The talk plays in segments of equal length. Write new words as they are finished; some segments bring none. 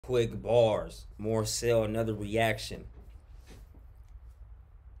quick bars. More sell, another reaction.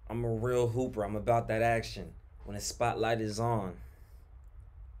 I'm a real hooper. I'm about that action. When the spotlight is on,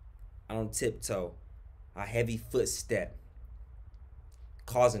 I don't tiptoe. I heavy footstep,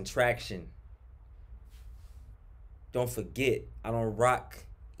 causing traction. Don't forget, I don't rock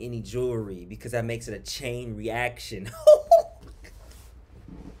any jewelry because that makes it a chain reaction.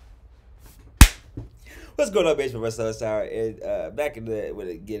 What's going on, baseball wrestler? Sorry, back in the with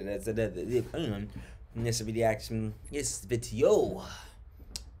again. That's another this reaction. This video.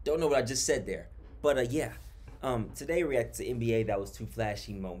 Don't know what I just said there, but yeah. Today react to NBA. That was 2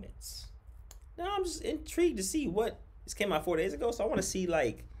 flashy moments. Now I'm just intrigued to see what this came out 4 days ago. So I want to see,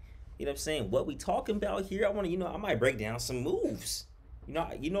 like, you know what I'm saying, what we talking about here. I want to, I might break down some moves.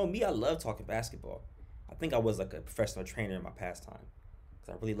 You know me. I love talking basketball. I think I was like a professional trainer in my pastime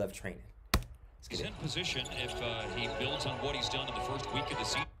because I really love training. He's in position if he builds on what he's done in the first week of the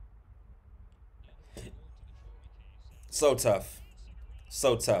season. So tough.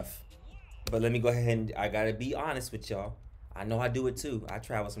 So tough. But let me go ahead and I gotta be honest with y'all. I know I do it too. I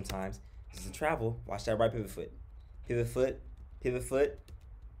travel sometimes. This is a travel. Watch that right pivot foot. Pivot foot. Pivot foot.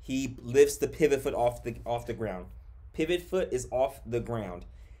 He lifts the pivot foot off the ground. Pivot foot is off the ground.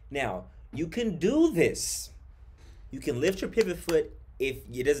 Now, you can do this. You can lift your pivot foot if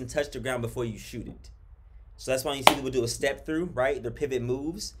it doesn't touch the ground before you shoot it. So that's why you see people do a step through, right? Their pivot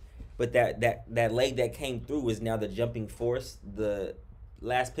moves, but that leg that came through is now the jumping force. The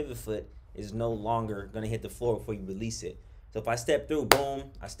last pivot foot is no longer gonna hit the floor before you release it. So if I step through, boom,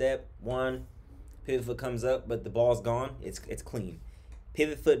 I step one, pivot foot comes up, but the ball's gone. It's clean.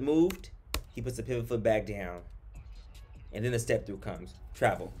 Pivot foot moved. He puts the pivot foot back down, and then the step through comes.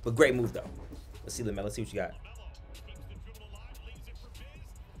 Travel, but great move though. Let's see, LaMelo. Let's see what you got.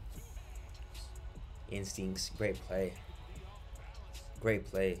 Instincts, great play. Great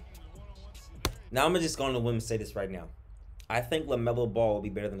play. Now I'm just going to women say this right now. I think LaMelo Ball will be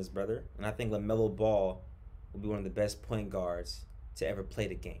better than his brother, and I think LaMelo Ball will be one of the best point guards to ever play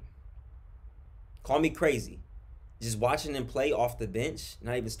the game. Call me crazy. Just watching him play off the bench,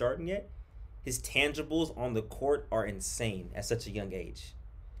 not even starting yet, his tangibles on the court are insane at such a young age.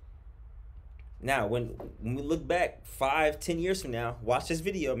 Now, when we look back 5-10 years from now, watch this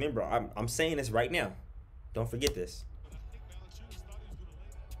video. Remember, I'm saying this right now. Don't forget this.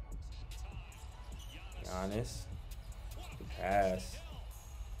 Giannis. Good pass.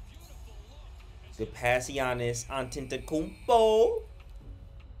 Good pass, Giannis. Antetokounmpo.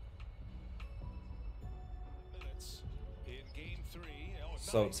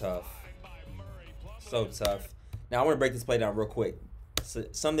 So tough. So tough. Now, I want to break this play down real quick. So,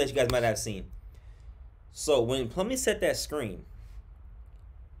 something that you guys might have seen. So when Plumlee set that screen,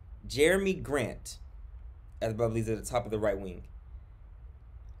 Jeremy Grant, as I believe at the top of the right wing,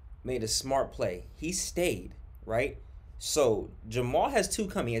 made a smart play. He stayed, right? So Jamal has 2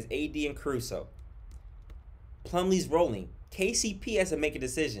 coming. He has AD and Caruso. Plumlee's rolling. KCP has to make a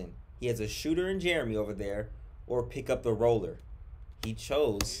decision. He has a shooter in Jeremy over there or pick up the roller. He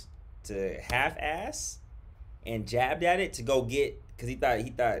chose to half-ass and jabbed at it to go get, because he thought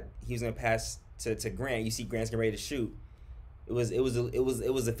he was going to pass to Grant. You see Grant's getting ready to shoot. It was a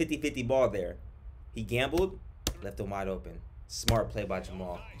 50-50 ball there. He gambled, left him wide open. Smart play by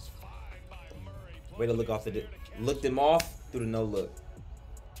Jamal. Way to looked him off through the no look.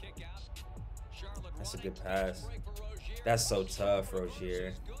 That's a good pass. That's so tough,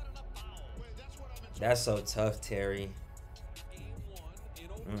 Rozier. That's so tough, Terry.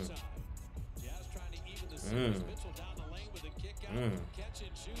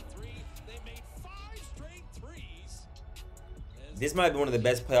 This might be one of the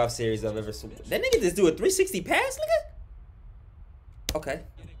best playoff series I've ever seen. That nigga just do a 360 pass, nigga? Okay.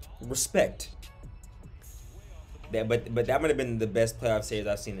 Respect. But that might have been the best playoff series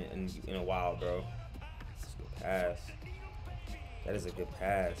I've seen in a while, bro. That's a good pass. That is a good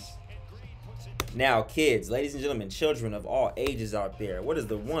pass. Now, kids, ladies and gentlemen, children of all ages out there, what is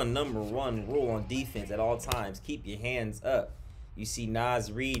the number one rule on defense at all times? Keep your hands up. You see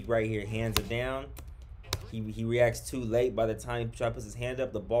Naz Reid right here, hands are down. He reacts too late. By the time he puts his hand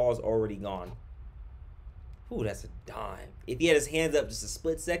up, the ball's already gone. Ooh, that's a dime. If he had his hands up just a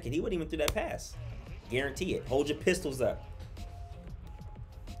split second, he wouldn't even throw that pass. Guarantee it. Hold your pistols up.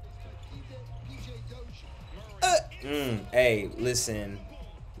 Hey, listen.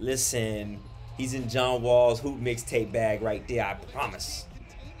 He's in John Wall's hoop mixtape bag right there, I promise.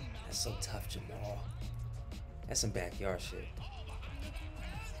 That's so tough, Jamal. That's some backyard shit.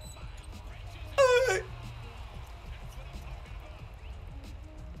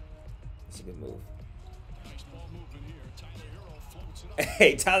 That's a good move.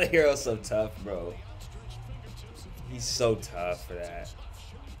 Hey, Tyler Hero's so tough, bro. He's so tough for that.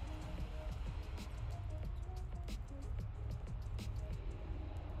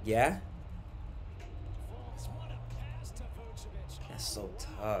 Yeah? That's so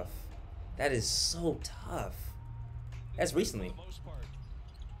tough. That is so tough. That's recently.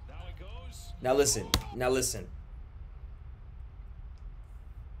 Now listen. Now listen.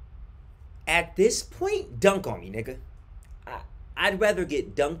 At this point, dunk on me, nigga. I'd rather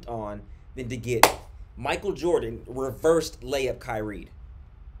get dunked on than to get Michael Jordan reversed layup Kyrie.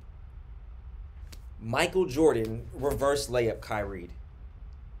 Michael Jordan reverse layup Kyrie.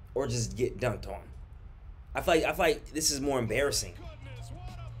 Or just get dunked on. I feel like this is more embarrassing.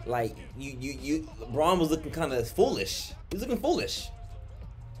 Like LeBron was looking kind of foolish. He was looking foolish.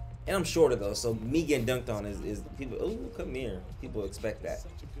 And I'm shorter though, so me getting dunked on is people. Oh, come here. People expect that.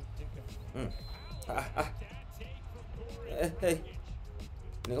 Hey,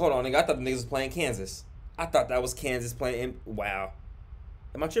 nigga, hold on, nigga. I thought the niggas was playing Kansas. I thought that was Kansas playing. Wow.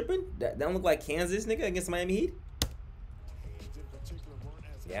 Am I tripping? That don't look like Kansas, nigga, against Miami Heat.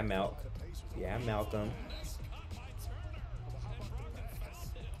 Yeah, Yeah, Malcolm.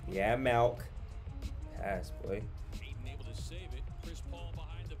 Yeah, Malk. Pass, boy.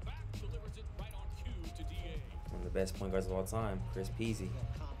 One of the best point guards of all time, Chris Peasy.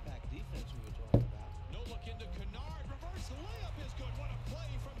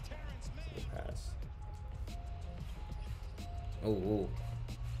 Good pass. Oh.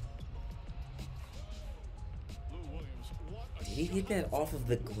 Did he hit that off of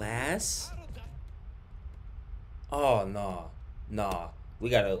the glass? Oh nah. We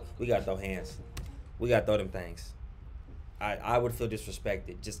gotta throw hands. We gotta throw them things. I would feel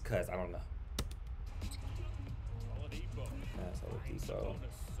disrespected just cause I don't know. That's Oladipo.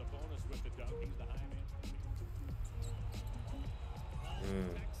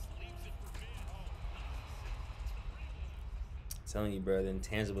 Telling you, bro, the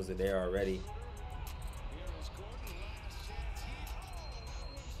intangibles are there already.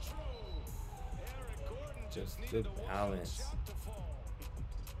 Just good balance.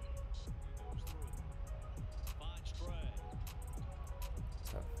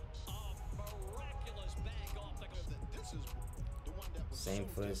 Same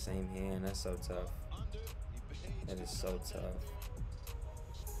foot, same hand. That's so tough. That is so tough.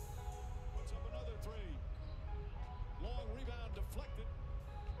 Long rebound deflected.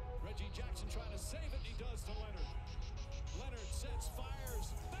 Reggie Jackson trying to save it. He does to Leonard. Leonard sets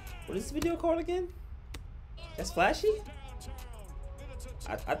fires. What is this video called again? That's flashy?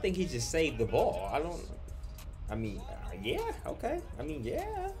 I think he just saved the ball. I mean, yeah, okay. I mean,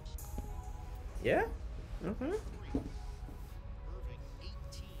 yeah. Yeah.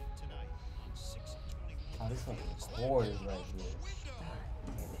 Oh, this fucking cord is right here.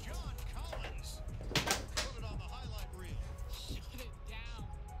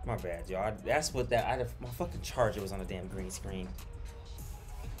 My bad, y'all. That's what that. My fucking charger was on the damn green screen.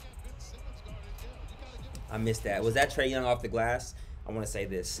 I missed that. Was that Trae Young off the glass? I want to say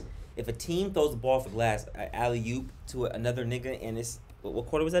this: if a team throws the ball off the glass, alley-oop to another nigga, and it's what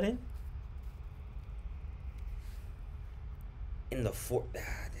quarter was that in? In the fourth.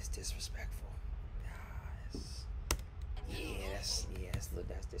 That's disrespectful.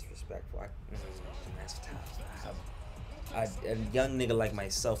 That's disrespectful. That's tough. A young nigga like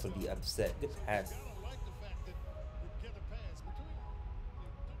myself would be upset. Good pass.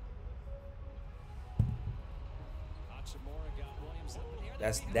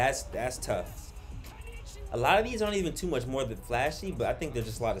 That's tough. A lot of these aren't even too much more than flashy, but I think they're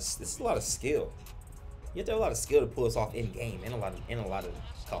just it's a lot of skill. You have to have a lot of skill to pull this off in game, and a lot of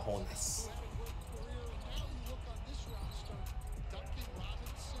cojones.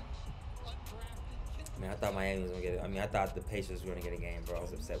 Man, I thought Miami was gonna get it. I mean, I thought the Pacers were gonna get a game, bro. I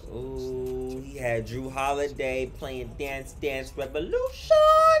was upset. Ooh, he had Drew Holiday playing Dance Dance Revolution.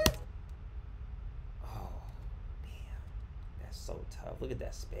 Oh, damn. That's so tough. Look at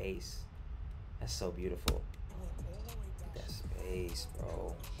that space. That's so beautiful. Look at that space,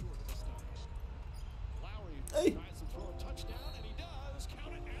 bro. Hey.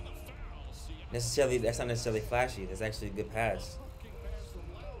 That's not necessarily flashy. That's actually a good pass.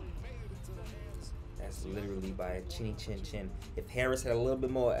 That's literally by chinny chin chin. If Harris had a little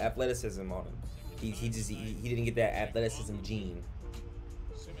bit more athleticism on him, he didn't get that athleticism gene.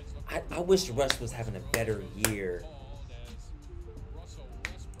 I wish Russ was having a better year.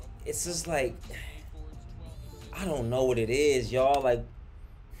 It's just like, I don't know what it is, y'all. Like,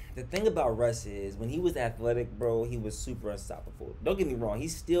 the thing about Russ is when he was athletic, bro, he was super unstoppable. Don't get me wrong,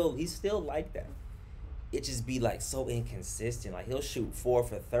 he's still like that. it just be like so inconsistent. Like he'll shoot 4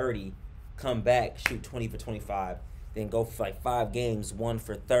 for 30, come back, shoot 20 for 25, then go for like 5 games, 1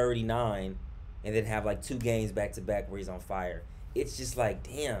 for 39, and then have like 2 games back to back where he's on fire. It's just like,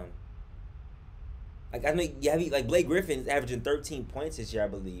 damn. Like I know like Blake Griffin's averaging 13 points this year, I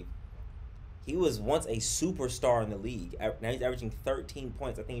believe. He was once a superstar in the league. Now he's averaging 13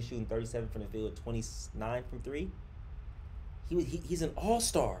 points. I think he's shooting 37 from the field, 29 from 3. He's an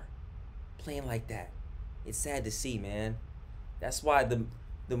all-star playing like that. It's sad to see, man. That's why the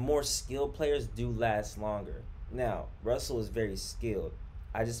more skilled players do last longer. Now, Russell is very skilled.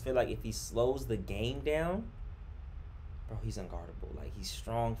 I just feel like if he slows the game down, bro, he's unguardable. Like he's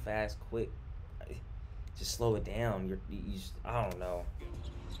strong, fast, quick. Just slow it down. I don't know.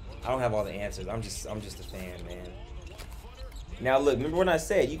 I don't have all the answers. I'm just a fan, man. Now look, remember when I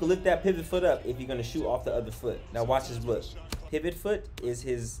said you can lift that pivot foot up if you're gonna shoot off the other foot. Now watch this look. Pivot foot is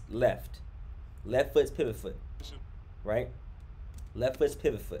his left. Left foot's pivot foot. Right? Left foot's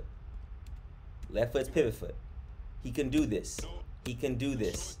pivot foot. Left foot's pivot foot. He can do this. He can do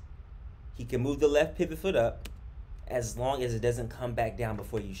this. He can move the left pivot foot up as long as it doesn't come back down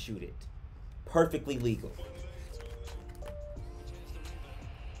before you shoot it. Perfectly legal.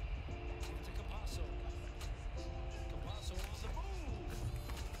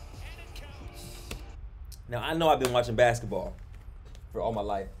 Now, I know I've been watching basketball for all my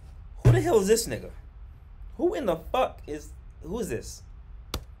life. Who the hell is this nigga? Who in the fuck is... Who is this?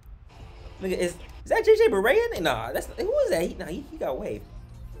 Nigga, is that JJ Barea? Nah, that's... Who is that? He got waved.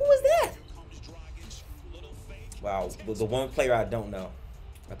 Who is that? Wow, the one player I don't know.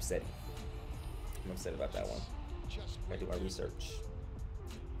 Upsetting. I'm upset about that one. I do my research.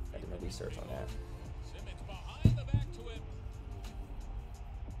 I did my research on that.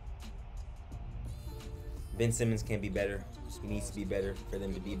 Ben Simmons can be better. He needs to be better for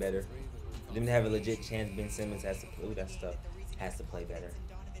them to be better. For them to have a legit chance, Ben Simmons has to play that stuff. Has to play better.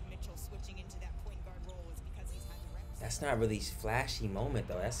 That's not really a flashy moment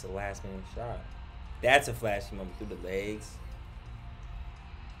though. That's the last minute shot. That's a flashy moment through the legs.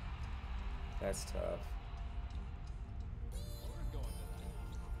 That's tough.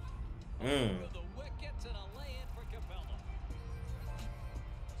 Can't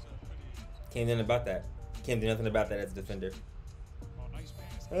do nothing about that. Can't do nothing about that as a defender.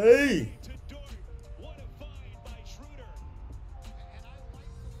 Hey!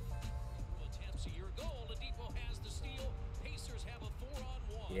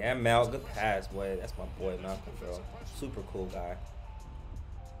 Yeah, Mal, good pass, boy. That's my boy, Malcolm, bro. Super cool guy.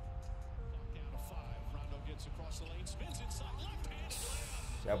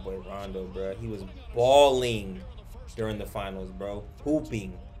 That boy Rondo, bro. He was balling during the finals, bro.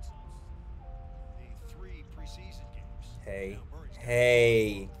 Hooping.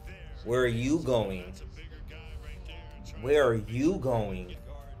 Hey, where are you going? Where are you going?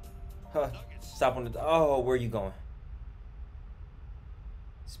 Huh? Stop on the. Oh, where are you going?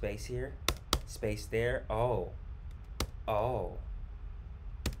 Space here, space there. Oh.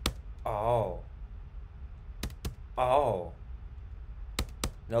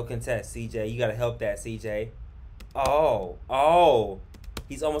 No contest, CJ. You gotta help that, CJ. Oh.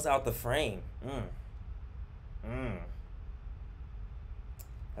 He's almost out the frame.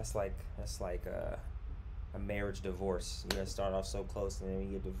 That's like a marriage divorce. You gotta start off so close, and then when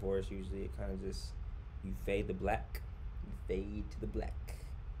you get divorced, usually it kind of just you fade to black. You fade to the black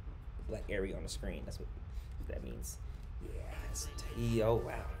area on the screen. That's what that means. Yeah. Oh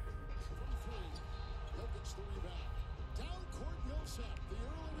wow.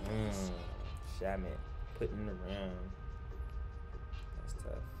 Shamet putting it around. That's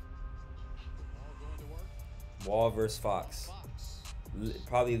tough. Wall versus Fox.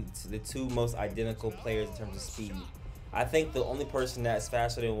 Probably the two most identical players in terms of speed. I think the only person that's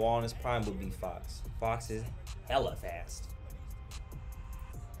faster than Wall in his prime would be Fox. Fox is hella fast.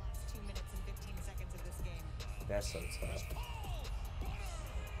 2 minutes and 15 seconds of this game. That's so tough.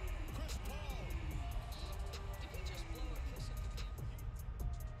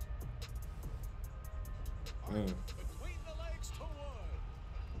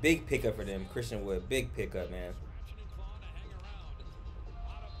 Big pickup for them, Christian Wood. Big pickup, man.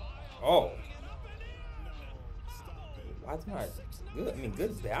 Oh. Why's not good? I mean,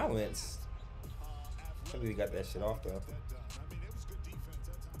 good balance. Maybe we got that shit off though.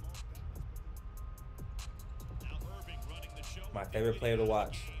 My favorite player to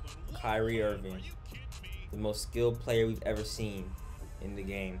watch, Kyrie Irving, the most skilled player we've ever seen in the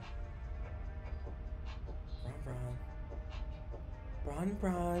game.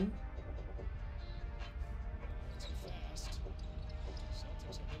 Bron.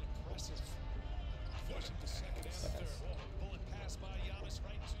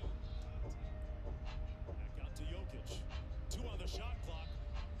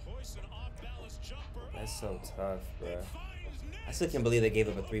 That's so tough, bro. I still can't believe they gave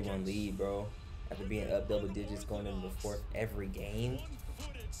up a 3-1 lead, bro. After being up double digits going into the fourth every game.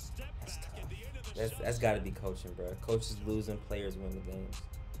 That's tough. That's got to be coaching, bro. Coaches losing, players win the games.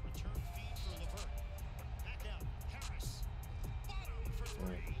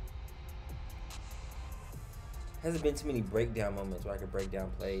 Hasn't been too many breakdown moments where I could break down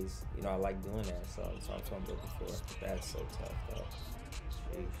plays. You know, I like doing that, so that's what I'm looking for. That's so tough, though.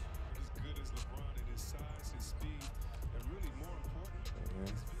 Jeez.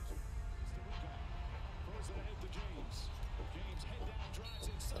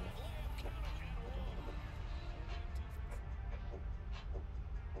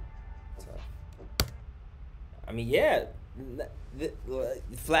 I mean, yeah,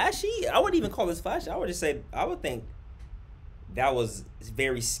 flashy. I wouldn't even call this flashy. I would just say I would think that was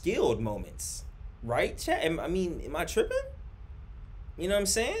very skilled moments, right? Chat. I mean, am I tripping? You know what I'm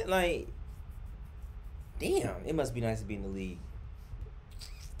saying? Like, damn, it must be nice to be in the league.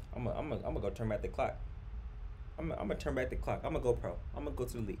 I'm gonna go turn back the clock. I'm gonna turn back the clock. I'm gonna go pro. I'm gonna go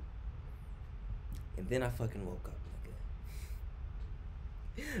to the league. And then I fucking woke up.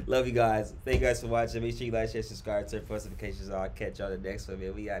 Love you guys. Thank you guys for watching. Make sure you like, share, subscribe, turn post notifications on. I'll catch y'all the next one,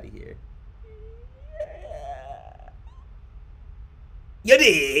 man. We out of here. You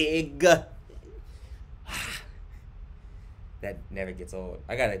dig? That never gets old.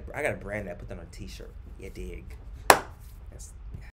 I gotta brand that. Put that on a t-shirt. You dig?